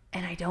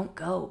 and I don't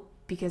go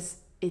because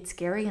it's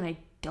scary and I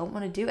don't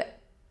want to do it.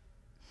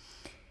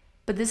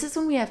 But this is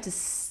when we have to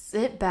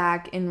sit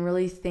back and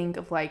really think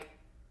of like,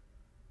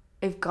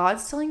 if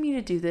God's telling me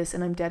to do this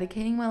and I'm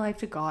dedicating my life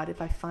to God,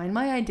 if I find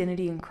my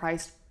identity in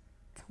Christ,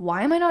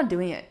 why am I not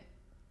doing it?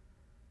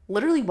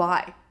 Literally,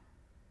 why?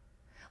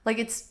 Like,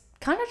 it's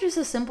kind of just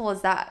as simple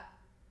as that.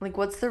 Like,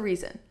 what's the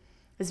reason?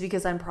 Is it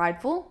because I'm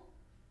prideful?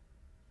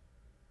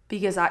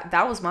 Because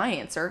that was my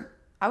answer.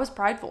 I was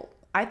prideful.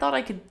 I thought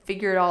I could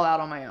figure it all out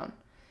on my own.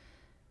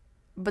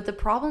 But the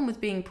problem with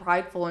being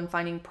prideful and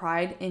finding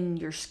pride in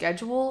your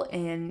schedule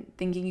and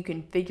thinking you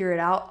can figure it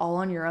out all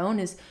on your own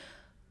is,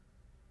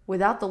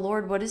 without the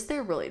Lord, what is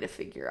there really to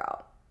figure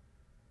out?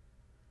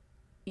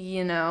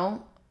 You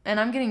know? And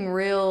I'm getting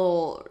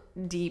real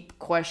deep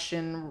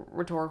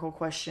rhetorical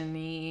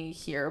question-y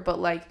here, but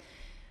like,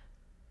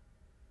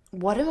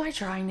 what am I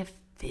trying to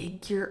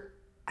figure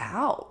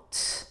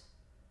out?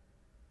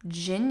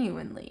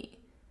 Genuinely.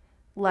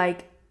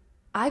 Like,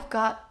 I've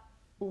got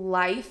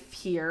life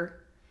here,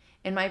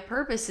 and my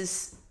purpose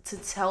is to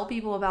tell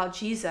people about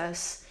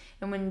Jesus.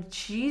 And when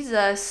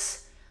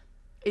Jesus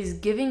is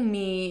giving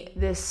me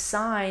this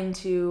sign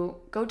to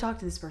go talk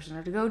to this person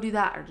or to go do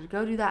that or to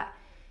go do that,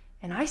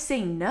 and I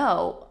say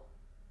no,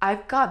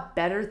 I've got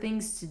better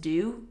things to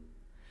do.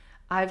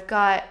 I've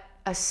got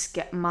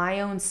my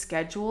own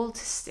schedule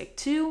to stick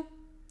to,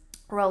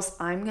 or else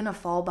I'm going to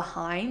fall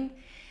behind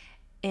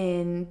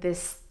in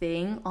this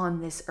thing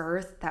on this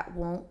earth that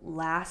won't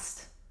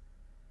last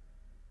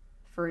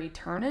for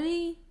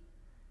eternity.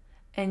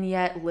 And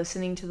yet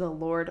listening to the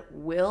Lord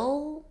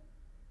will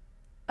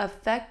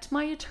affect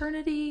my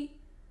eternity.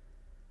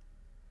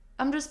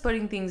 I'm just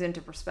putting things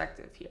into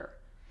perspective here.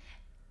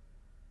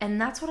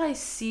 And that's what I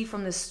see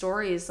from this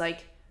story is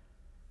like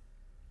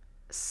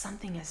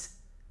something as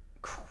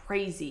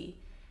crazy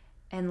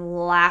and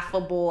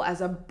laughable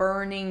as a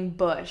burning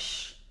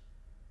bush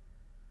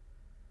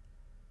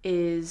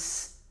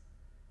is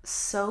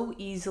so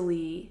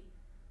easily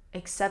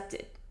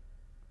accepted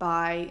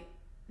by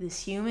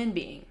this human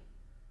being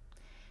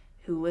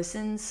who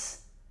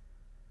listens,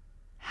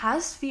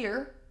 has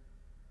fear,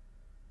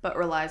 but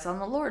relies on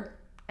the Lord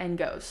and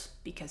goes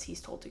because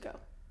he's told to go.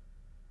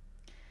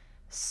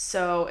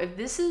 So if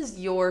this is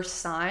your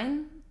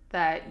sign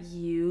that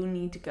you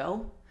need to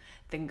go,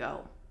 then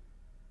go.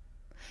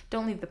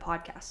 Don't leave the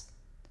podcast.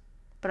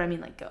 But I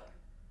mean, like, go.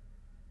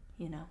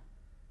 You know,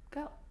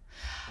 go.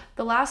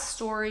 The last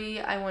story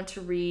I want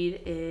to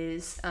read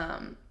is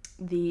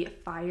the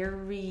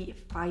fiery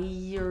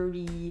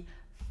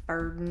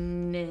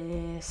furnace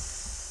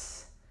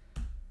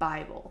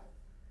Bible.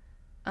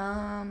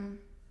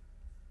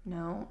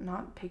 No,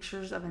 not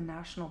pictures of a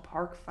national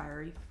park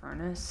fiery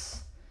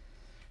furnace.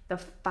 The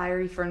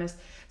fiery furnace.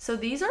 So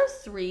these are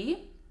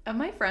 3 of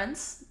my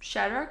friends,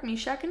 Shadrach,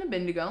 Meshach, and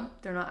Abednego.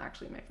 They're not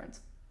actually my friends.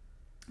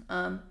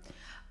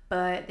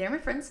 But they're my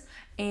friends.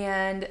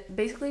 And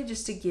basically,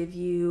 just to give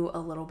you a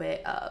little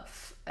bit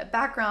of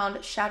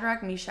background,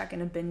 Shadrach, Meshach,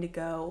 and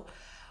Abednego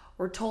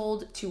were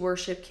told to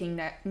worship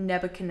King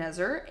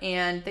Nebuchadnezzar,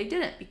 and they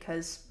didn't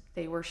because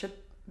they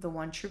worship the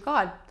one true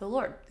God, the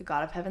Lord, the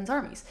God of heaven's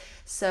armies.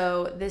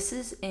 So this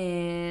is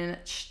in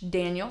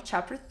Daniel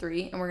chapter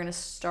 3, and we're going to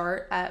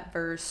start at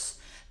verse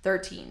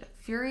 13.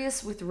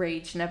 Furious with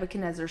rage,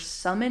 Nebuchadnezzar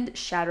summoned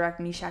Shadrach,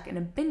 Meshach, and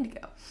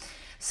Abednego.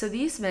 So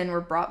these men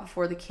were brought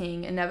before the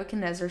king, and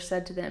Nebuchadnezzar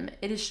said to them,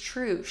 "It is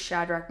true,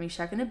 Shadrach,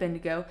 Meshach, and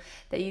Abednego,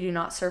 that you do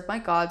not serve my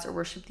gods or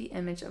worship the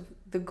image of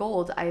the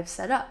gold I have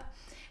set up.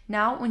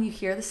 Now, when you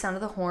hear the sound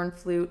of the horn,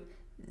 flute,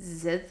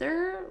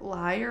 zither,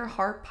 lyre,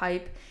 harp,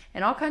 pipe,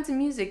 and all kinds of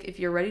music, if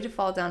you're ready to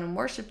fall down and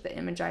worship the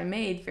image I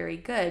made, very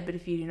good. But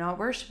if you do not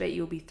worship it,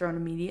 you will be thrown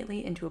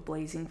immediately into a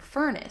blazing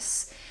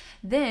furnace.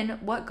 Then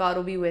what God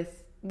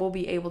will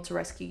be able to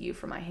rescue you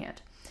from my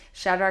hand?"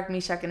 Shadrach,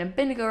 Meshach, and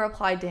Abednego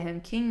replied to him,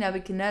 "King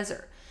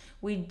Nebuchadnezzar,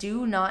 we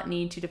do not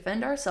need to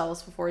defend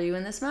ourselves before you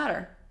in this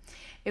matter.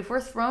 If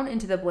we're thrown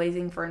into the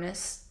blazing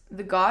furnace,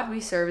 the God we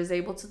serve is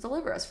able to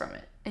deliver us from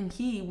it, and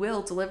he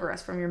will deliver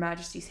us from your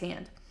majesty's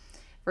hand."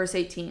 Verse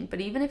 18,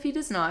 "But even if he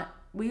does not,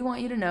 we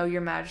want you to know,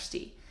 your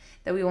majesty,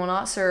 that we will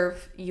not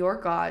serve your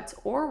gods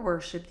or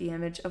worship the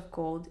image of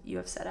gold you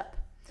have set up."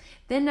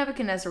 Then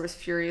Nebuchadnezzar was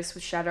furious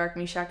with Shadrach,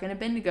 Meshach, and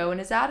Abednego, and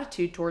his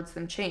attitude towards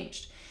them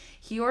changed.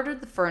 He ordered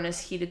the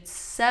furnace heated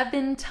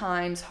 7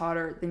 times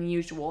hotter than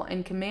usual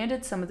and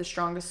commanded some of the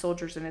strongest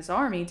soldiers in his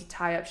army to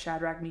tie up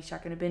Shadrach,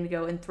 Meshach, and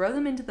Abednego and throw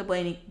them into the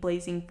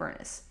blazing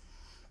furnace.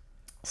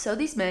 So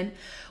these men,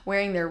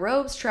 wearing their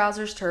robes,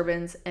 trousers,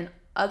 turbans, and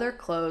other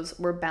clothes,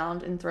 were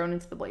bound and thrown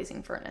into the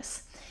blazing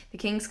furnace. The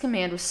king's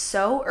command was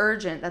so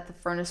urgent that the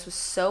furnace was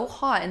so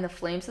hot and the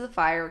flames of the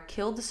fire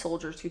killed the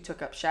soldiers who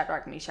took up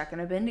Shadrach, Meshach, and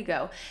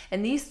Abednego,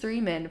 and these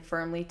 3 men,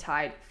 firmly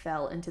tied,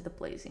 fell into the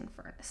blazing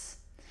furnace.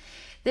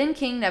 Then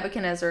King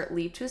Nebuchadnezzar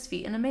leaped to his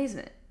feet in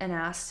amazement and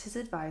asked his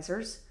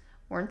advisors,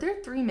 "Weren't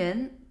there 3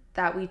 men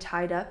that we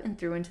tied up and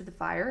threw into the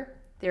fire?"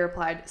 They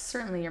replied,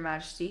 "Certainly, your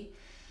majesty."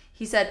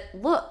 He said,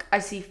 "Look, I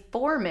see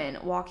 4 men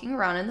walking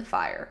around in the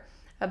fire,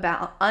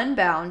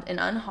 unbound and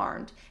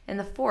unharmed, and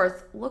the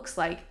 4th looks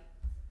like..."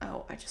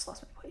 Oh, I just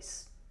lost my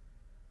place.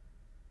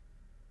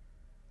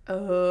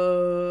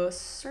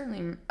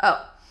 Certainly.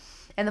 Oh,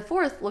 and the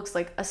 4th looks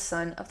like a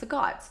son of the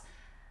gods.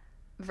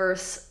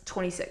 Verse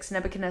 26,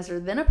 Nebuchadnezzar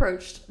then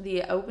approached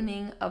the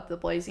opening of the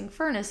blazing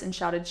furnace and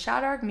shouted,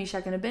 "Shadrach,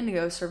 Meshach, and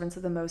Abednego, servants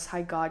of the Most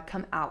High God,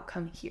 come out,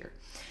 come here."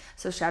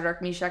 So Shadrach,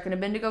 Meshach, and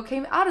Abednego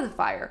came out of the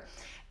fire,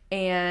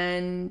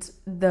 and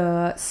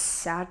the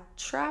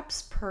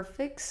satraps,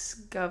 prefects,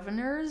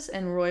 governors,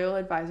 and royal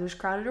advisors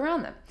crowded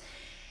around them.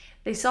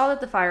 They saw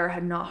that the fire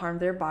had not harmed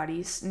their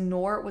bodies,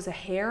 nor was a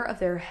hair of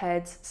their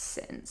heads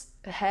singed.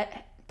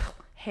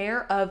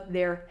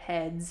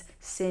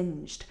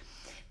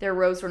 Their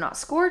robes were not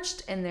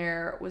scorched, and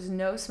there was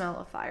no smell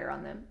of fire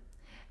on them.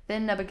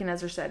 Then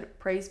Nebuchadnezzar said,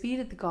 "Praise be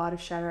to the God of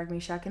Shadrach,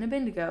 Meshach, and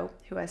Abednego,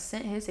 who has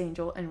sent his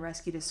angel and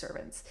rescued his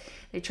servants.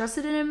 They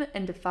trusted in him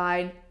and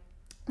defied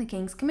the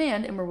king's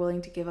command and were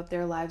willing to give up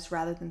their lives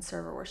rather than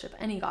serve or worship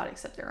any god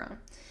except their own.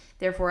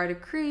 Therefore I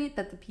decree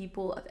that the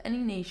people of any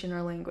nation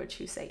or language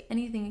who say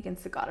anything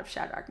against the God of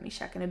Shadrach,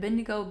 Meshach, and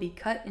Abednego be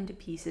cut into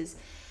pieces,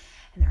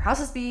 and their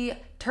houses be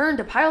turned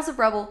to piles of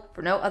rubble,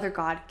 for no other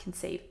God can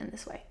save in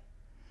this way."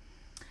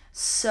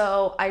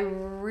 So I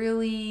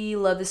really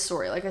love this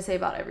story, like I say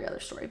about every other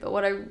story. But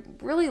what I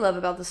really love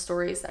about the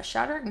story is that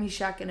Shadrach,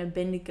 Meshach, and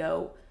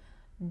Abednego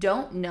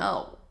don't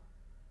know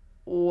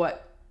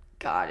what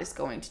God is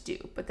going to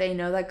do, but they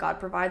know that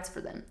God provides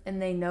for them.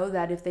 And they know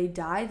that if they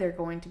die, they're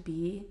going to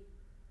be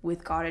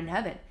with God in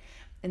heaven.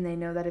 And they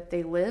know that if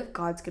they live,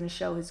 God's going to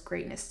show his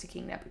greatness to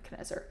King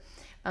Nebuchadnezzar.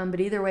 But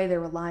either way,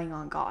 they're relying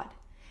on God.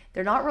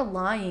 They're not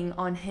relying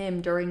on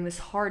him during this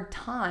hard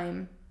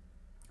time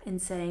and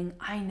saying,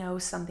 "I know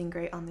something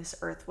great on this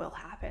earth will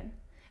happen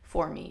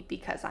for me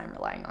because I'm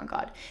relying on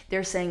God."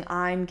 They're saying,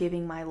 "I'm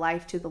giving my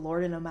life to the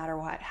Lord, and no matter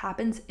what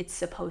happens, it's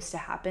supposed to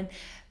happen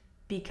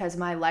because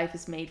my life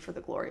is made for the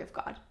glory of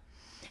God."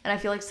 And I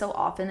feel like so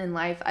often in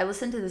life, I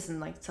listened to this in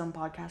like some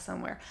podcast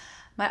somewhere.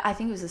 I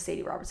think it was a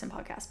Sadie Robertson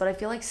podcast, but I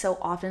feel like so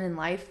often in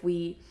life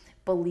we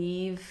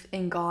believe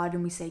in God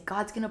and we say,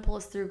 "God's going to pull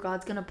us through.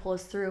 God's going to pull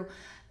us through."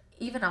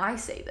 Even I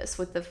say this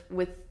with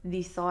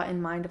the thought in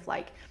mind of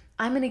like,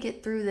 I'm going to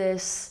get through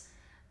this,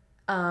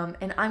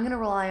 and I'm going to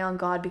rely on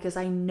God because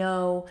I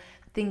know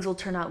things will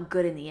turn out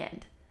good in the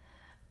end.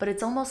 But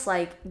it's almost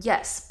like,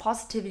 yes,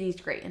 positivity is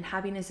great and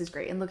happiness is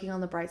great and looking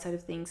on the bright side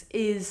of things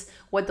is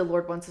what the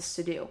Lord wants us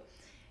to do.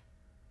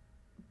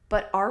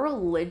 But our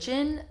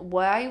religion,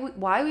 why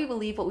we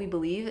believe what we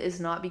believe is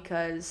not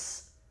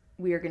because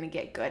we are going to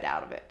get good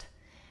out of it.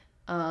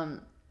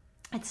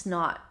 It's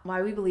not.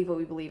 Why we believe what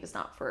we believe is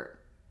not for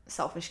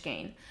selfish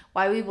gain.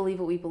 Why we believe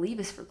what we believe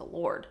is for the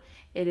Lord.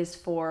 It is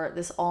for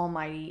this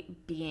almighty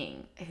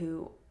being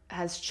who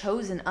has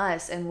chosen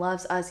us and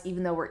loves us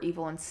even though we're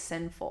evil and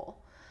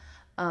sinful.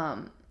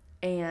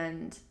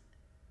 And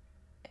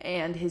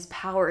his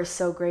power is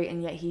so great,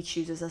 and yet he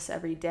chooses us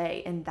every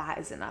day, and that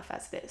is enough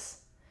as it is.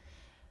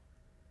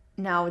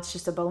 Now it's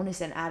just a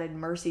bonus and added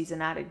mercies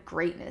and added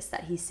greatness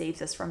that he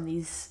saves us from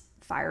these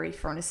fiery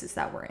furnaces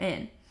that we're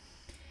in.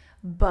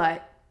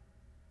 But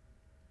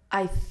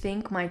I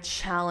think my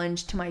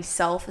challenge to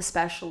myself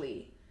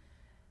especially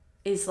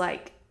is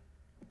like,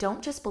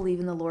 don't just believe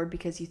in the Lord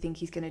because you think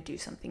he's going to do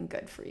something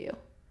good for you.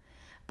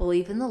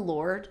 Believe in the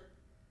Lord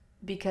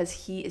because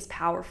he is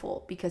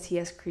powerful, because he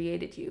has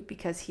created you,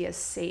 because he has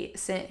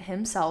sent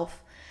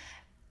himself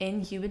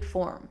in human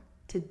form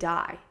to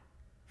die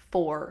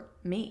for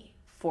me,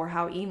 for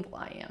how evil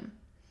I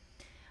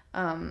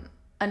am.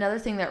 Another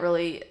thing that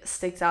really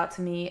sticks out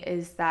to me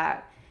is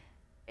that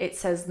it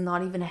says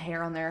not even a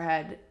hair on their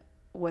head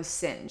was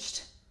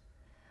singed.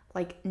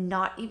 Like,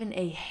 not even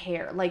a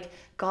hair. Like,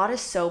 God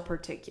is so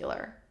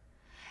particular.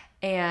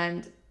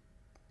 And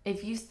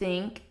if you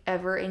think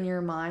ever in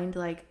your mind,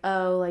 like,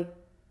 oh, like,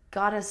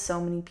 God has so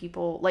many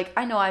people. Like,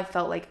 I know I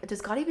felt like,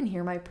 does God even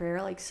hear my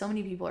prayer? Like, so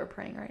many people are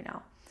praying right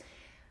now.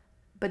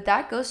 But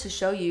that goes to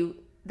show you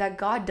that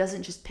God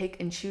doesn't just pick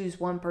and choose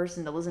one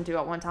person to listen to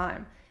at one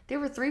time. There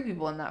were 3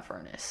 people in that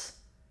furnace.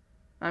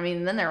 I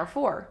mean, then there were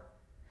 4.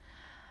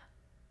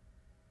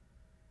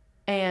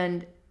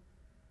 And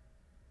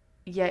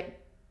yet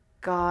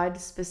God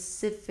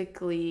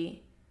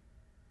specifically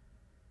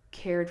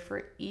cared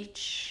for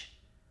each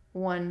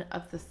one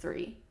of the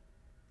 3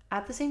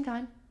 at the same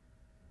time,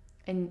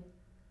 and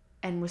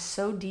was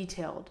so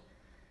detailed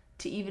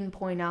to even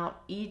point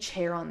out each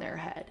hair on their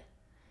head,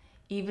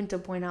 even to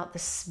point out the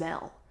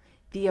smell,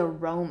 the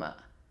aroma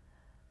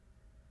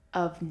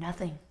of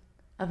nothing,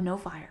 of no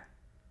fire.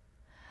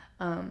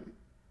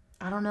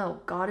 I don't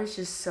know. God is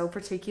just so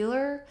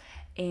particular,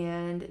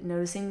 and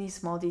noticing these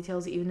small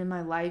details even in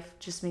my life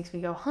just makes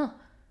me go,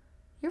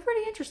 you're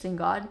pretty interesting,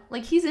 God.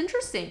 Like, he's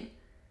interesting.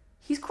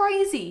 He's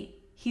crazy.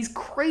 He's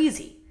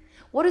crazy.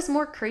 What is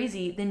more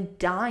crazy than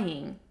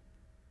dying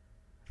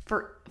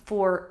for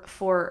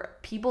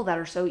people that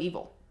are so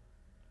evil?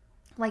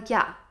 Like,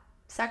 yeah,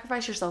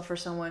 sacrifice yourself for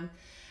someone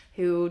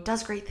who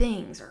does great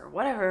things or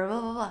whatever, blah,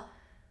 blah, blah.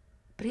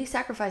 But he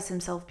sacrificed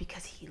himself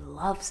because he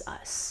loves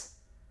us.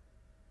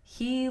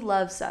 He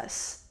loves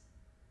us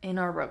in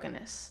our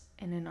brokenness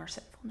and in our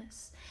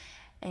sinfulness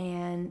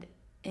and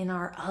in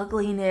our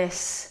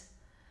ugliness.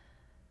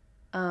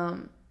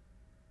 But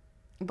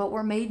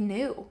we're made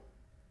new,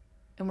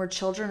 and we're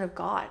children of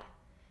God.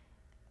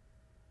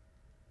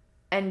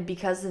 And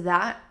because of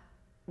that,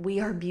 we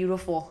are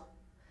beautiful.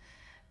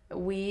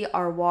 We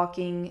are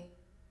walking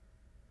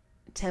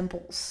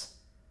temples.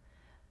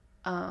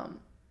 And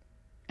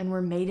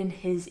we're made in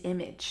his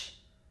image.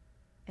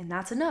 And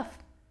that's enough.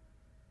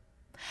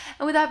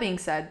 And with that being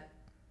said,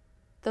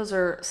 those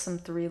are some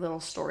 3 little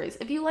stories.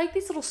 If you like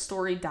these little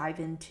story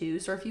dive-in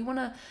twos, or if you want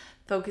to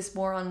focus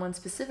more on one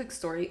specific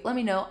story, let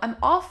me know. I'm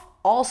off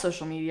all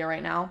social media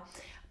right now.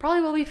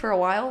 Probably will be for a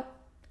while.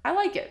 I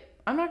like it.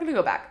 I'm not going to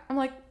go back. I'm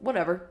like,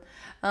 whatever.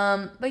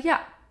 But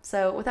yeah,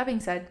 so with that being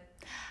said,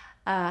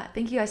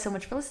 thank you guys so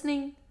much for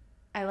listening.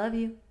 I love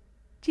you.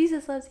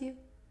 Jesus loves you.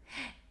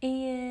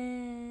 And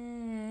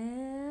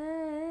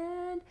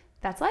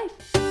that's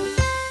life.